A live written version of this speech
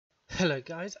Hello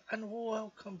guys and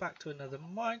welcome back to another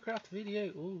Minecraft video.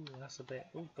 Ooh, that's a bit,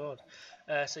 oh god.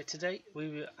 So today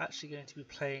we were actually going to be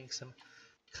playing some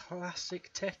classic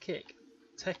Tekkit.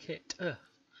 The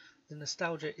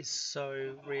nostalgia is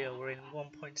so real. We're in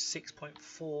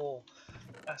 1.6.4.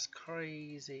 That's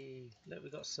crazy. Look,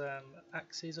 we got some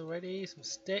axes already, some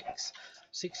sticks,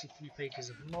 63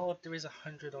 pages of mod. There is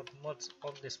 100 odd mods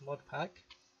on this mod pack.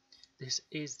 This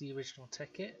is the original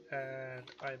Tekkit and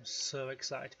I'm so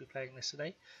excited to be playing this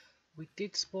today. We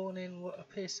did spawn in what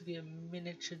appears to be a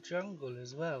miniature jungle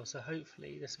as well, so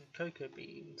hopefully there's some cocoa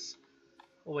beans.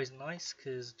 Always nice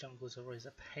because jungles are always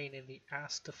a pain in the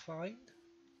ass to find.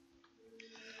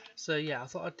 So yeah, I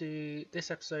thought I'd do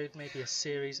this episode, maybe a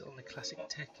series on the classic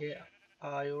Tekkit.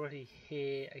 I already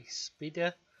hear a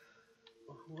spider.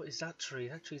 What is that tree?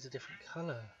 That tree's a different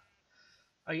colour.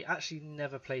 I actually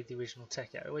never played the original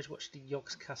Tekkit. I always watched the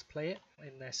Yogscast play it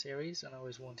in their series and I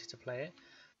always wanted to play it.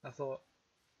 I thought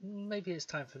maybe it's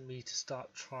time for me to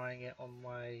start trying it on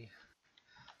my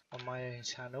own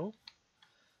channel.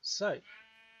 So,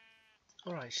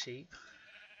 alright sheep,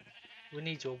 we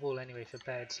need your wool anyway for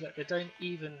beds. Look, they don't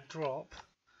even drop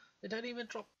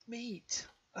meat.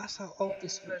 That's how old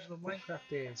this version of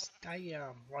Minecraft is.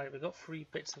 Damn. Right, we've got 3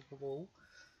 bits of wool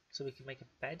so we can make a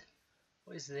bed.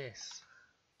 What is this?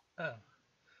 Oh,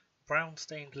 brown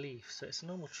stained leaf. So it's a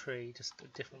normal tree, just a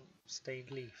different stained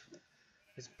leaf.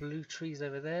 There's blue trees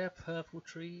over there, purple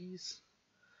trees.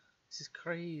 This is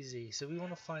crazy. So we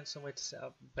want to find somewhere to set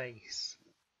up base.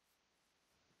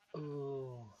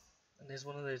 Oh, and there's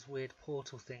one of those weird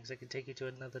portal things that can take you to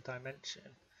another dimension.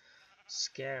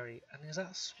 Scary. And there's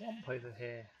that swamp over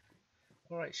here.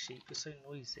 Alright sheep, you're so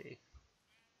noisy.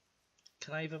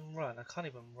 Can I even run? I can't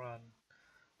even run.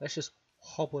 Let's just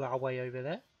hobble our way over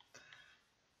there.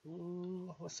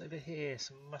 Ooh, what's over here?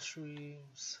 Some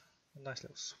mushrooms. A nice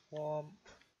little swamp.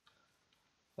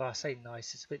 Well, I say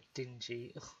nice, it's a bit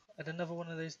dingy. Ugh. And another one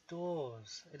of those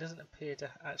doors. It doesn't appear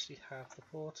to actually have the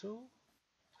portal.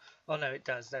 Oh no, it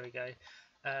does. There we go.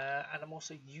 And I'm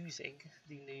also using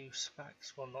the new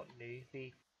Sphax. Well, not new.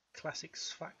 The classic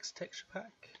Sphax texture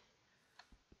pack.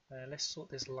 Let's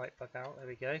sort this light bug out. There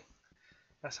we go.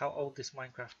 That's how old this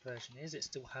Minecraft version is. It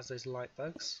still has those light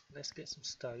bugs. Let's get some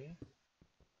stone.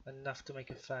 Enough to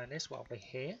make a furnace while we're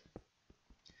here.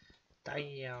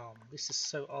 Damn, this is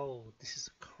so old. This is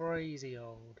crazy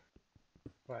old.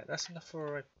 Right, that's enough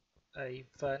for a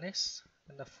furnace.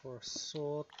 Enough for a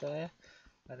sword there.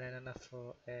 And then enough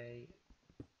for a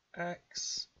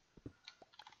axe.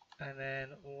 And then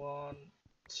 1,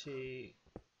 2,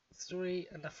 3.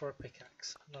 Enough for a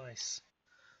pickaxe. Nice.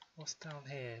 What's down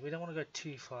here? We don't want to go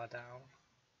too far down.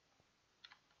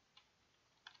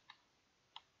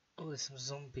 Oh, there's some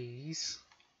zombies.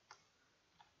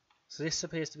 So this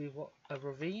appears to be what, a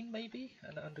ravine maybe?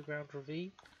 An underground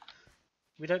ravine?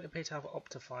 We don't appear to have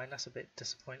Optifine, that's a bit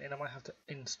disappointing. I might have to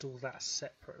install that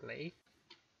separately.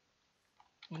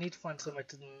 We need to find somewhere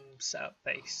to set up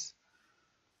base.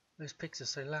 Those pigs are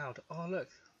so loud. Oh look,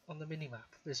 on the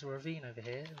minimap, there's a ravine over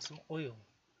here and some oil.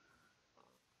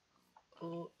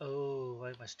 Oh, I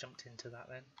almost jumped into that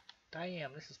then.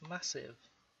 Damn, this is massive.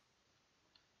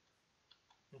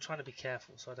 I'm trying to be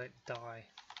careful so I don't die.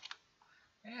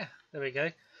 Yeah, there we go.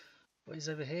 What is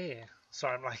over here?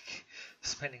 Sorry, I'm like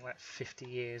spending like 50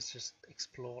 years just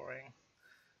exploring.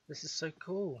 This is so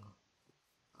cool.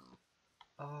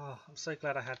 Oh, I'm so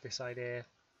glad I had this idea.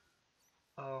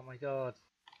 Oh my god.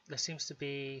 There seems to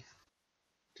be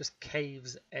just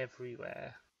caves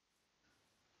everywhere.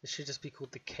 This should just be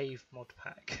called the cave mod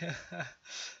pack.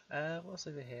 What's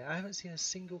over here? I haven't seen a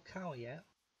single cow yet,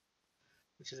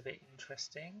 which is a bit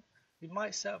interesting. We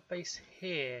might set up base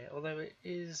here, although it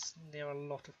is near a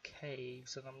lot of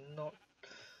caves and I'm not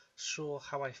sure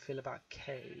how I feel about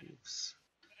caves.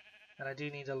 And I do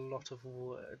need a lot of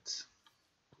wood.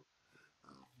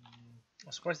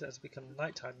 I'm surprised that it's become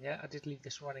nighttime yet. I did leave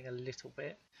this running a little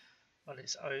bit on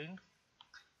its own.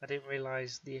 I didn't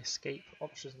realise the escape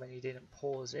options menu didn't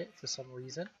pause it for some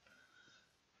reason.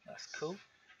 That's cool.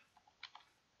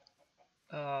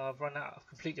 I've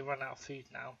completely run out of food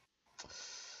now.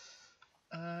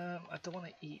 I don't want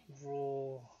to eat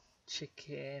raw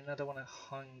chicken. I don't want to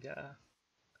hunger.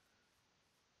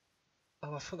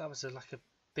 Oh, I thought that was like a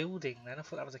building then. I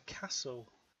thought that was a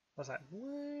castle. I was like,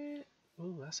 what?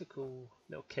 Ooh, that's a cool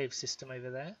little cave system over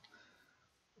there.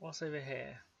 What's over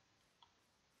here?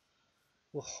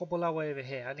 We'll hobble our way over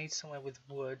here. I need somewhere with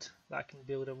wood that I can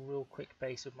build a real quick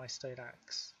base with my stone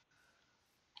axe.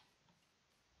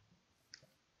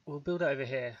 We'll build it over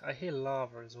here. I hear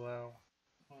lava as well.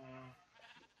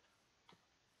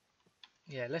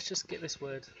 Yeah, let's just get this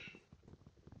wood.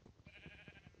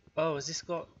 Oh, has this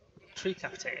got tree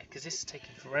capitator? Because this is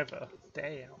taking forever.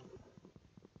 Damn.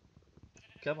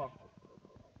 Come on.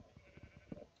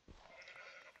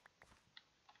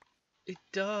 It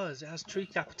does. It has tree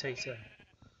capitator.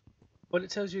 Well, it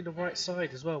tells you the right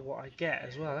side as well, what I get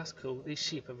as well. That's cool. These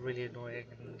sheep are really annoying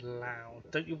and loud.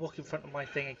 Don't you walk in front of my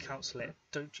thing and cancel it.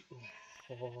 Don't you?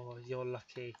 Oh, you're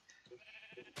lucky.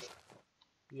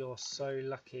 You're so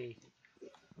lucky.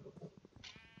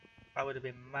 I would have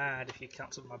been mad if you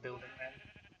cancelled my building then.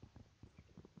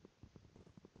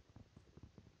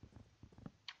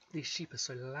 These sheep are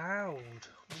so loud.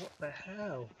 What the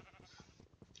hell?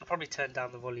 I'll probably turn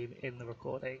down the volume in the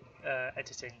recording,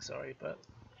 editing, sorry, but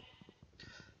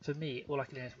for me, all I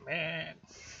can hear is meh,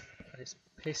 and it's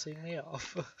pissing me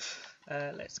off.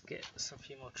 Let's get some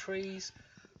few more trees.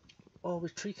 Oh,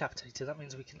 with tree capitator, that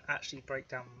means we can actually break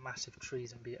down massive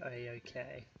trees and be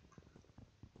a-okay.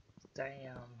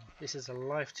 Damn, this is a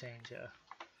life changer.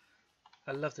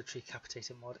 I love the tree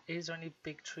capitator mod. Is there any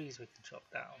big trees we can chop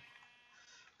down?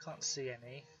 Can't see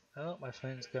any. Oh, my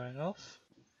phone's going off.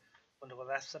 Wonder what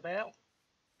that's about.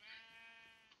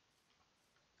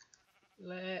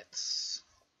 Let's...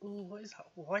 Ooh, what is that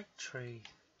white tree?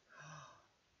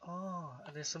 Oh,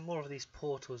 and there's some more of these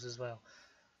portals as well.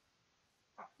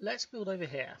 Let's build over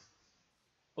here.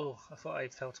 Oh, I thought I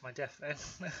fell to my death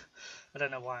then. I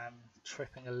don't know why I'm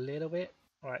tripping a little bit.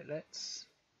 Right, let's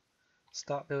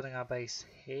start building our base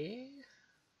here.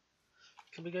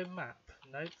 Can we go map?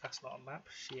 No, that's not a map.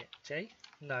 Shit. J?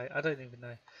 No, I don't even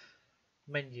know.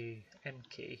 Menu, M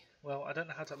key. Well, I don't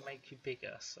know how to make you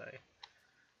bigger, so...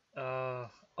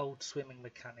 old swimming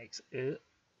mechanics.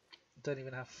 Don't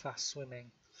even have fast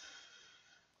swimming.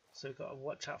 So we've got to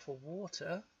watch out for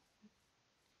water.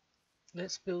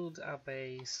 Let's build our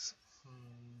base.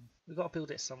 We've got to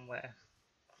build it somewhere.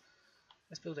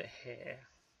 Let's build it here.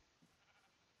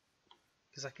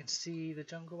 Because I can see the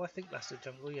jungle. I think that's the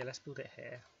jungle. Yeah, let's build it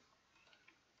here.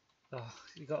 Oh,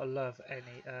 you got to love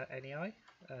NEI.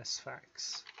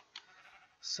 Sphax.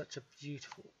 Such a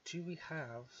beautiful... Do we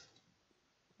have...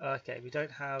 Okay, we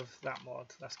don't have that mod.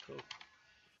 That's cool.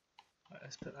 Right,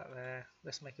 let's put that there.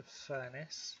 Let's make a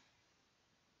furnace.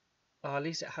 Oh, at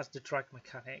least it has the drag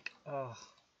mechanic. Oh.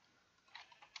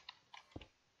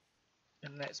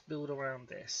 And let's build around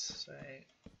this. So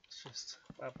let's just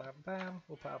bam bam bam.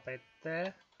 We'll put our bed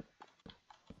there.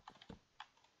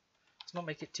 Let's not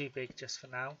make it too big just for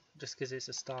now, just because it's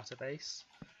a starter base.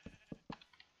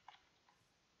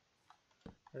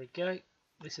 There we go.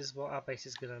 This is what our base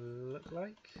is going to look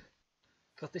like.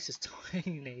 God, this is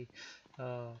tiny.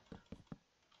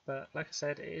 But like I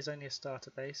said, it is only a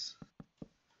starter base.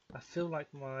 I feel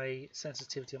like my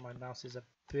sensitivity on my mouse is a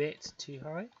bit too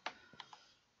high,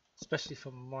 especially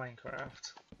for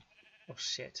Minecraft. Oh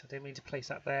shit, I didn't mean to place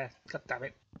that there. God damn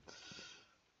it.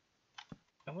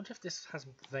 I wonder if this has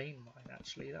vein mine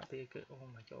actually. That'd be a good... Oh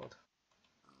my god.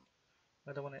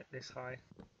 I don't want it this high.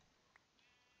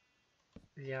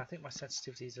 Yeah, I think my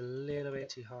sensitivity is a little bit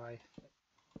too high.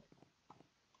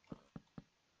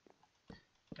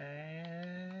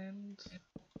 And...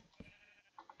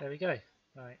 there we go.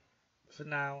 Right. For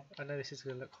now, I know this is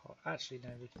going to look hot. Actually, no,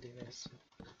 we can do this.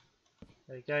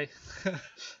 There we go.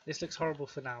 This looks horrible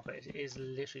for now, but it is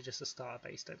literally just a starter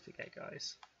base, don't forget,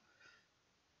 guys.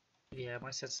 Yeah,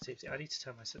 my sensitivity. I need to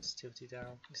turn my sensitivity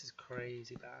down. This is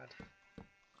crazy bad.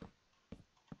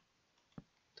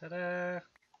 Ta-da!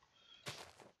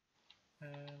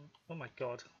 Oh my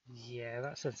god. Yeah,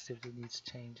 that sensitivity needs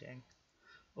changing.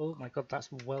 Oh my god, that's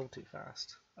well too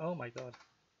fast. Oh my god.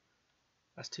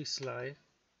 That's too slow.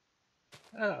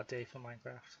 Oh, that'll do for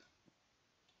Minecraft.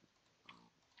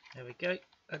 There we go.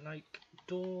 A nice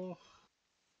door.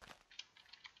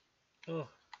 Oh.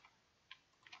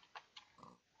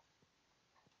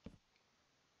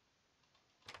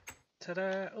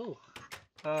 Ta-da! Oh.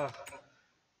 Ah.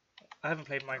 I haven't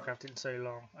played Minecraft in so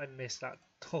long. I missed that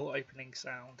door opening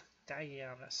sound.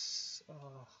 Damn, that's...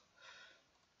 Oh.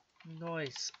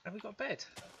 Nice. And we got a bed.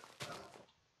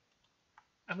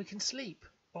 And we can sleep.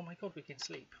 Oh my god, we can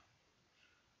sleep.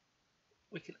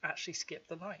 We can actually skip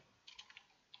the night.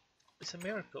 It's a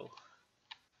miracle.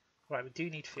 Right, we do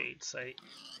need food, so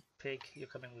pig, you're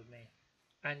coming with me.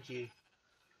 And you.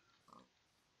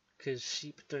 Because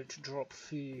sheep don't drop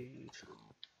food.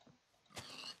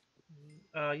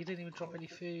 You didn't even drop any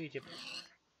food.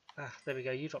 Ah, there we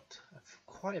go, you dropped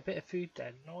quite a bit of food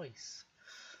there. Nice.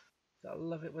 I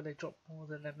love it when they drop more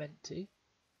than they're meant to.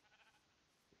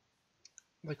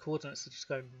 My coordinates are just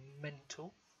going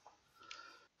mental.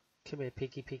 Come here,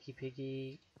 piggy, piggy,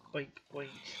 piggy. Oink, oink.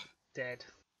 Dead.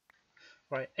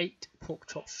 Right, 8 pork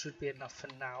chops should be enough for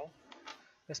now.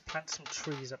 Let's plant some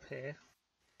trees up here.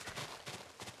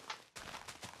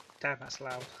 Damn, that's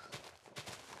loud.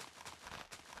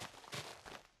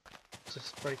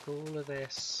 Just break all of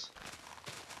this.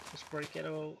 Just break it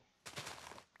all.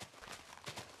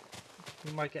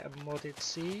 We might get a modded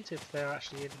seed if they're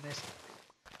actually in this.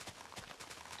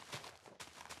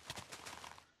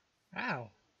 Ow!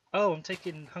 Oh, I'm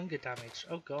taking hunger damage.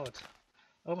 Oh god.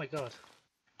 Oh my god.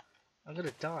 I'm gonna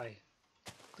die.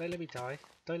 Don't let me die.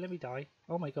 Don't let me die.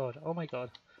 Oh my god. Oh my god.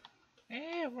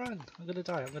 Eh, run! I'm gonna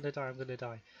die. I'm gonna die. I'm gonna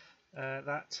die.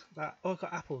 That. Oh, I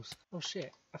got apples. Oh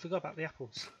shit. I forgot about the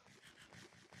apples.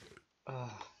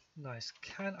 Oh, nice.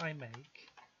 Can I make...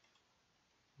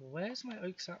 Where's my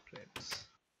oak saplings?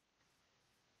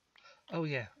 Oh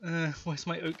yeah. Where's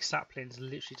my oak saplings?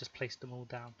 Literally just placed them all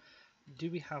down. Do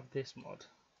we have this mod?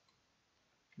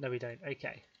 No, we don't.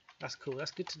 Okay. That's cool.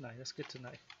 That's good to know. That's good to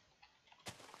know.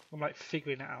 I'm like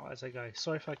figuring it out as I go.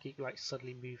 Sorry if I keep like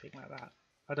suddenly moving like that.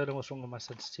 I don't know what's wrong with my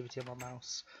sensitivity on my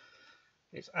mouse.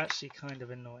 It's actually kind of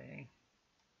annoying.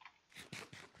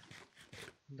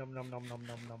 Nom nom nom nom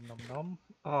nom nom nom nom.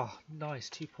 Oh, nice.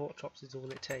 2 pork chops is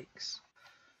all it takes.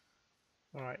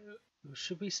 Alright,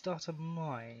 should we start a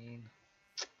mine?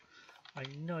 I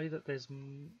know that there's...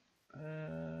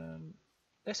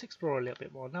 let's explore a little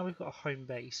bit more. Now we've got a home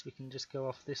base, we can just go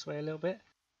off this way a little bit.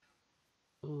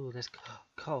 Ooh, there's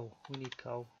coal. We need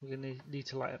coal. We're going to need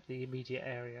to light up the immediate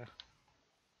area.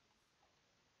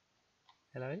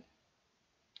 Hello? I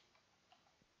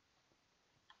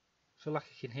feel like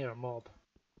I can hear a mob.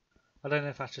 I don't know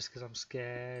if that's just because I'm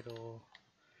scared or...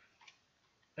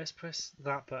 Let's press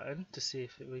that button to see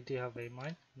if we do have a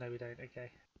mine. No, we don't. Okay.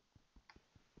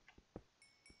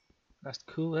 That's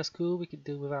cool. That's cool. We can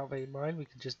do without vein mine. We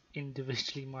can just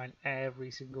individually mine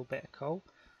every single bit of coal.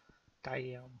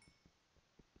 Damn.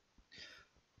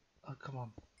 Oh, come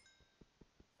on.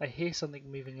 I hear something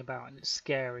moving about and it's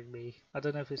scaring me. I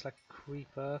don't know if it's like a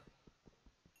creeper.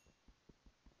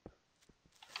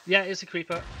 Yeah, it's a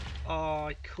creeper. Oh,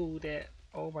 I called it.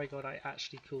 Oh my god, I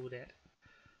actually called it.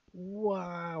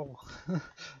 Wow.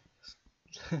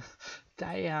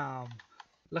 Damn.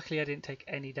 Luckily I didn't take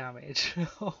any damage.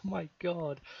 Oh my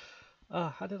god.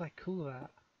 Oh, how did I call that?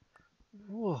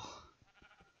 Whoa.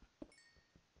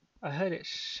 I heard it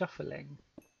shuffling.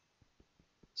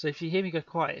 So if you hear me go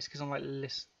quiet, it's because I'm like,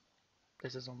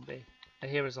 there's a zombie. I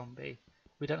hear a zombie.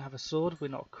 We don't have a sword. We're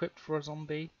not equipped for a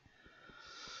zombie.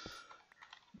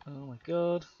 Oh my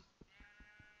god.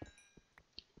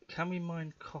 Can we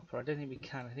mine copper? I don't think we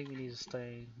can. I think we need a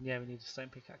stone. Yeah, we need a stone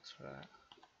pickaxe for that.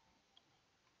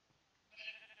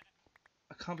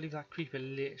 I can't believe that creeper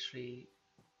literally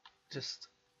just...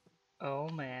 Oh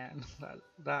man.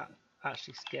 That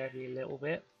actually scared me a little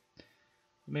bit.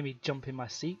 It made me jump in my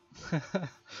seat.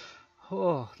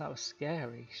 Oh, that was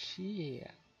scary. Shit.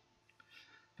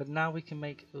 But now we can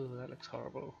make... Oh, that looks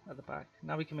horrible at the back.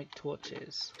 Now we can make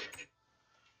torches.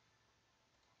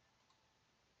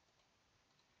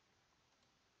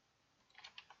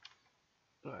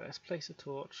 Right, let's place a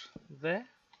torch there.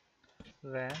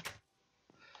 Let's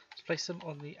place them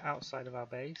on the outside of our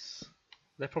base.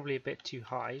 They're probably a bit too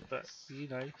high, but you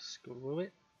know, screw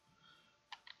it.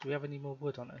 Do we have any more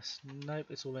wood on us? Nope,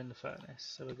 it's all in the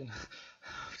furnace, so we're gonna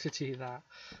have to do that.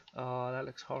 Oh, that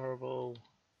looks horrible.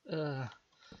 Ugh.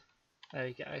 There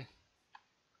we go.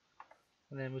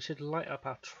 And then we should light up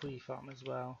our tree farm as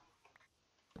well.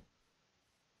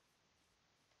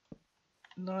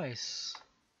 Nice.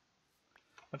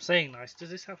 I'm saying nice. Does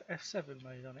this have F7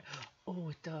 mode on it? Oh,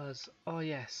 it does. Oh,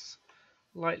 yes.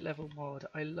 Light level mod.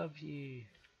 I love you.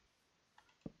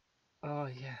 Oh,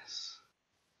 yes.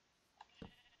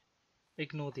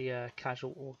 Ignore the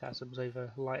casual orgasms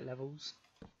over light levels.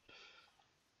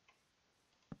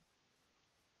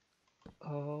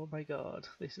 Oh my god.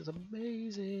 This is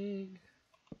amazing.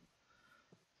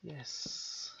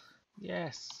 Yes.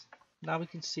 Yes. Now we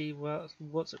can see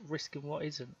what's at risk and what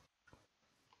isn't.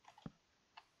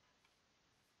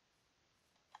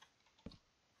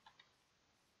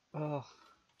 Oh.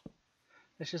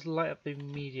 Let's just light up the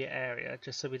immediate area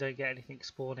just so we don't get anything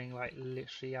spawning like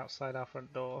literally outside our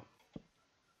front door.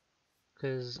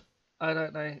 Because I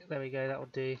don't know. There we go, that will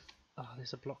do. Oh,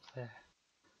 there's a block there.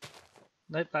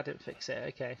 Nope, that didn't fix it.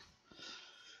 Okay.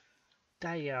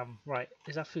 Damn. Right,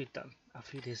 is our food done? Our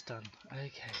food is done.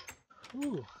 Okay.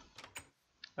 Ooh.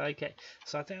 Okay,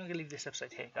 so I think I'm going to leave this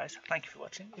episode here, guys. Thank you for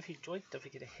watching. If you enjoyed, don't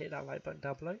forget to hit that like button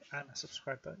down below and a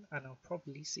subscribe button. And I'll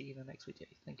probably see you in the next video.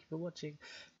 Thank you for watching.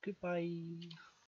 Goodbye.